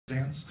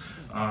dance,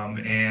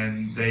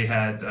 and they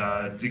had,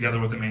 together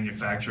with the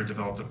manufacturer,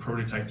 developed a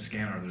prototype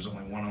scanner. There's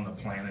only one on the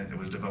planet. It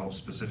was developed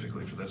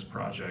specifically for this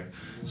project.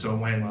 So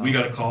when we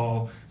got a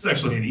call, it's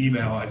actually an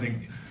email, I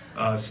think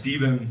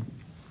Stephen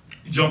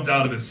jumped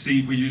out of his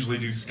seat. We usually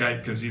do Skype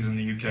because he's in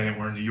the UK and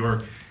we're in New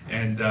York.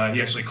 And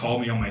he actually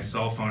called me on my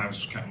cell phone. I was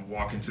just kind of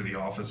walking to the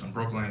office in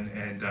Brooklyn,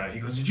 and he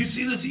goes, "Did you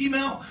see this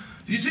email?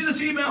 Did you see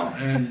this email?"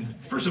 And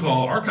first of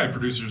all, archive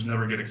producers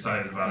never get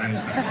excited about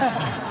anything.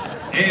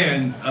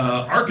 And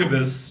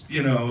archivists,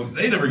 you know,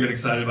 they never get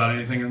excited about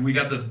anything. And we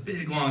got this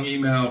big, long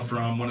email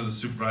from one of the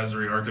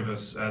supervisory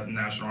archivists at the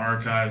National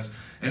Archives,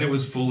 and it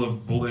was full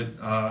of bold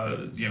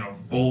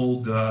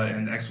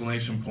and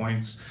explanation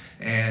points.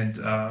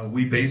 And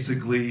we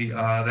basically,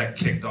 that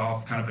kicked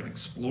off kind of an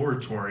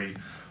exploratory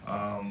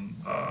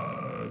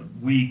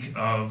week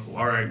of,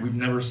 all right, we've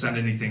never sent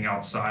anything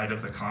outside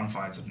of the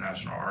confines of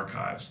National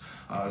Archives.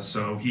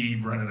 So he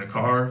rented a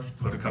car,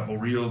 put a couple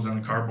reels in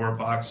a cardboard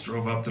box,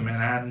 drove up to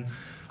Manhattan.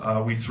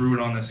 We threw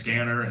it on the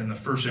scanner, and the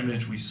first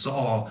image we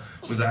saw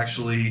was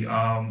actually,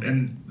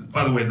 and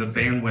by the way, the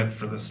bandwidth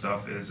for this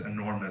stuff is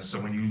enormous. So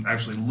when you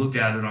actually look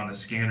at it on the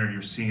scanner,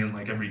 you're seeing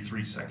like every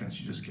 3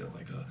 seconds, you just get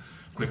like a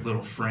quick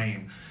little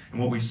frame. And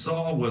what we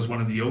saw was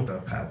one of the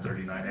OPA Pad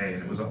 39A,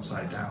 and it was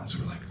upside down. So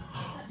we're like,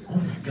 oh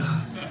my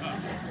God.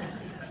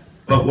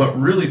 But what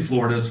really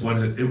floored us,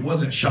 it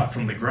wasn't shot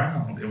from the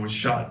ground, it was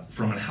shot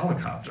from a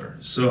helicopter.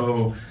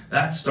 So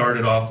that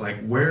started off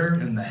like, where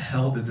in the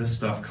hell did this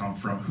stuff come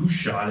from? Who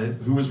shot it?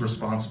 Who was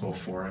responsible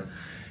for it?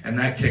 And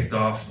that kicked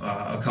off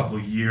a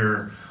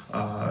couple-year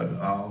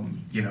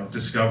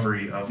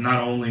discovery of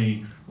not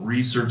only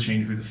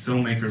researching who the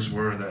filmmakers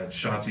were that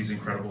shot these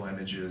incredible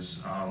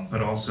images,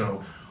 but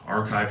also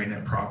archiving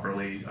it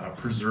properly,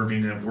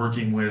 preserving it,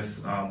 working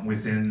with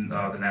within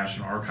the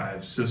National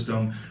Archives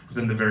system,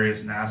 within the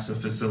various NASA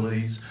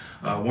facilities.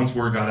 Once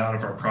word got out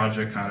of our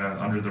project, kind of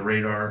under the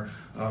radar,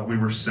 we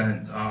were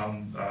sent,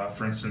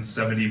 for instance,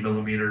 70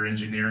 millimeter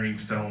engineering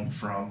film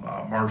from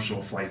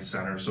Marshall Flight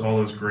Center. So all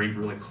those great,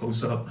 really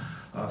close-up,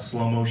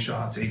 slow-mo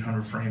shots,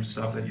 800 frame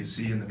stuff that you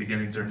see in the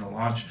beginning during the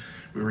launch.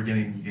 We were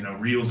getting,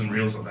 reels and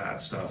reels of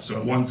that stuff. So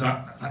at one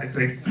time, I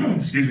think,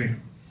 excuse me,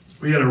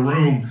 we had a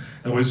room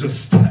that was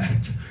just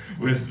stacked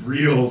with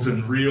reels,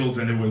 and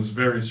it was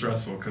very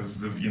stressful because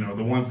the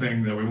one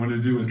thing that we wanted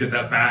to do was get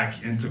that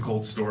back into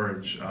cold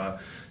storage.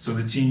 So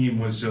the team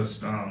was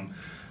just, for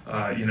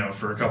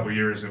a couple of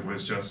years, it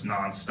was just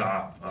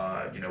nonstop.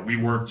 We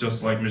worked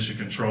just like Mission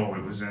Control.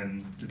 It was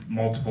in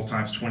multiple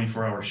times,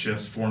 24-hour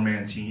shifts,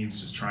 4-man teams,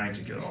 just trying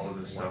to get all of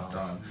this stuff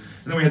done.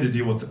 And then we had to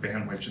deal with the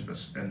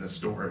bandwidth and the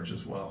storage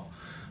as well.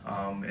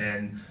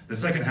 And the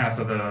second half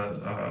of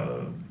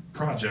the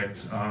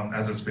project,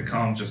 as it's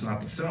become just not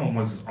the film,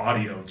 was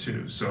audio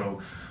too.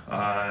 So,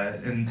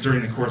 and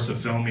during the course of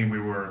filming, we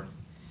were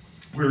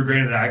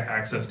granted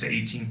access to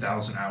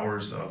 18,000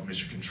 hours of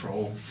Mission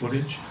Control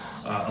footage.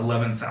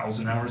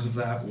 11,000 hours of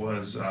that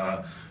was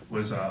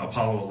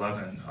Apollo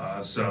 11.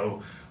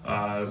 So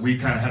we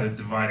kind of had a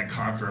divide and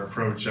conquer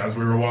approach. As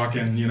we were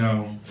walking,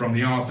 from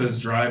the office,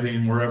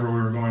 driving, wherever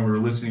we were going, we were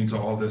listening to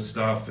all this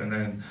stuff. And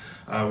then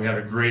we had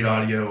a great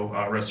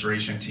audio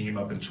restoration team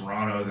up in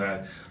Toronto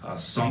that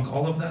sunk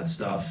all of that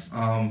stuff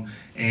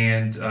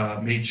and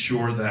made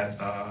sure that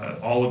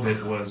all of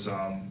it was,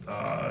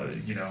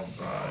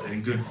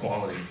 in good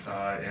quality.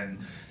 And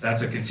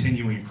that's a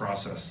continuing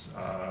process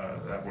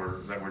that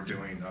we're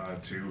doing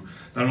to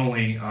not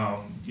only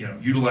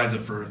utilize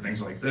it for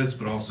things like this,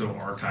 but also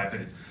archive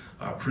it,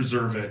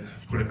 preserve it,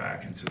 put it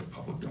back into the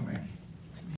public domain.